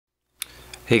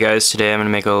Hey guys, today I'm going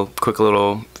to make a quick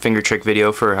little finger trick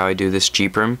video for how I do this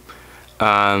Ga-Perm.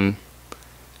 I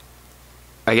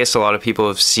guess a lot of people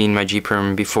have seen my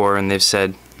Ga-Perm before and they've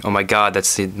said, oh my god,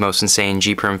 that's the most insane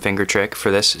Ga-Perm finger trick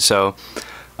for this. So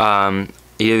it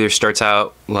either starts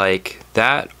out like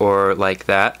that or like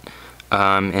that,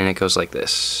 and it goes like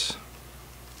this.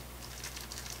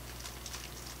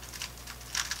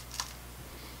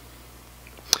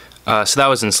 So that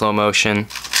was in slow motion.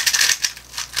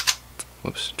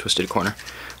 Whoops, twisted corner.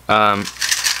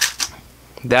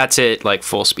 That's it, like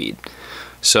full speed.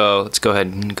 So let's go ahead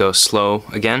and go slow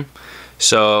again.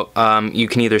 So you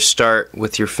can either start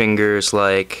with your fingers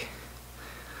like,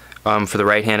 for the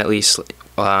right hand at least,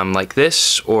 like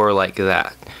this or like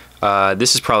that.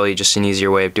 This is probably just an easier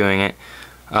way of doing it.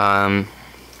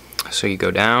 So you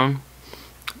go down,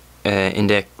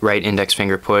 right index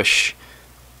finger push,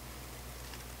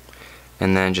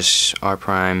 and then just R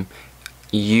prime.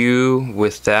 U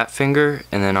with that finger,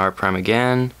 and then R prime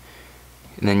again,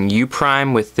 and then U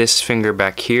prime with this finger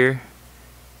back here,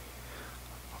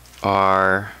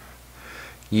 R,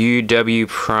 U, W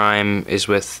prime is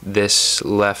with this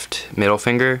left middle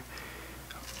finger,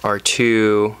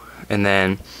 R2, and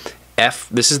then F,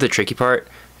 this is the tricky part,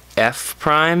 F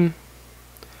prime,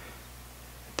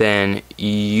 then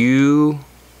U,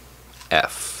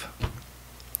 F,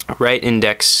 right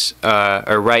index,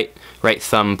 or right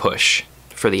thumb push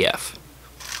for the F,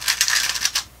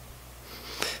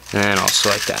 and then also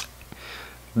like that.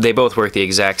 They both work the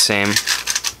exact same,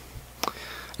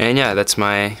 and yeah, that's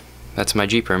my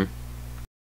Ga-Perm.